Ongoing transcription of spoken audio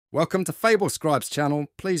Welcome to Fable Scribe's channel.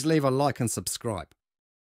 Please leave a like and subscribe.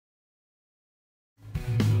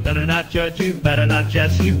 Better not judge you, better not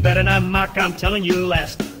jest, you better not mock, I'm telling you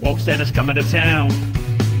last. Woke Santa's coming to town.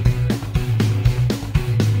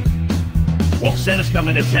 Woke Santa's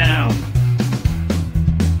coming to town.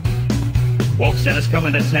 Woke Santa's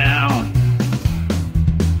coming to town.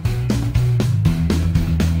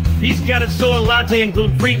 He's got a soy latte and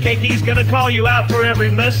gluten-free cake. He's gonna call you out for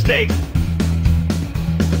every mistake.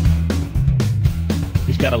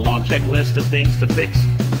 He's got a long checklist of things to fix.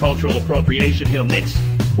 Cultural appropriation he'll mix.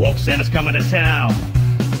 Woke Santa's coming to town.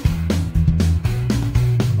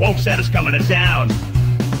 Woke Santa's coming to town.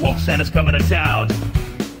 Woke Santa's coming to town.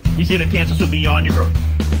 He's here to cancel so beyond your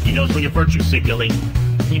growth. He knows when you're virtue signaling.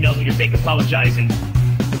 He knows when you're fake apologizing.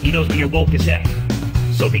 He knows when you're woke as heck.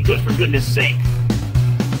 So be good for goodness sake.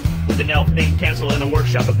 With an elf named Cancel in a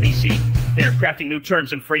workshop of BC, they're crafting new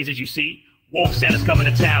terms and phrases you see. Woke Santa's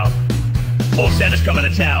coming to town. Woke Santa's coming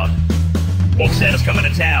to town. Woke Santa's coming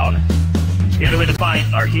to town. Here to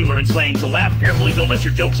redefine our humor and slang. To laugh carefully, don't let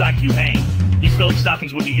your jokes IQ hang. He's filling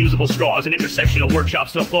stockings with reusable straws and intersectional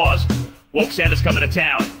workshops to applause. Woke Santa's coming to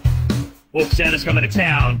town. Woke Santa's coming to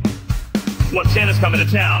town. Woke Santa's coming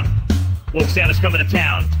to town. Woke Santa's coming to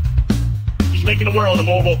town. He's making the world a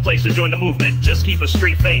more woke place to join the movement. Just keep a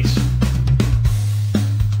straight face.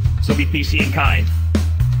 So be PC and kind.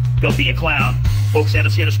 Don't be a clown. Woke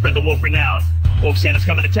Santa's here to spread the woke renown. Woke Santa's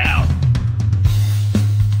coming to town.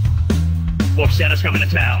 Woke Santa's coming to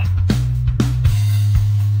town.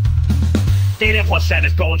 Data plus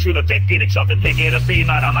Santa's going through the thick, getting something big here to feed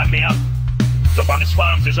not on my mouth. So on his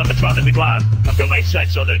farms, there's other trying to be blind. I'm the right side,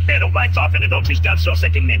 so they don't like talking, and don't teach that so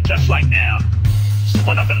thinking it just like now.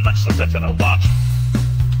 Split up in much so that's gonna watch.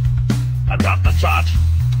 I got the touch.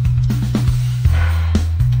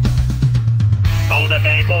 Hold the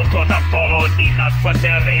table to the forward, need not for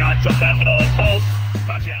their beyond your capital.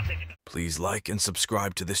 Please like and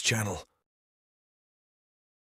subscribe to this channel.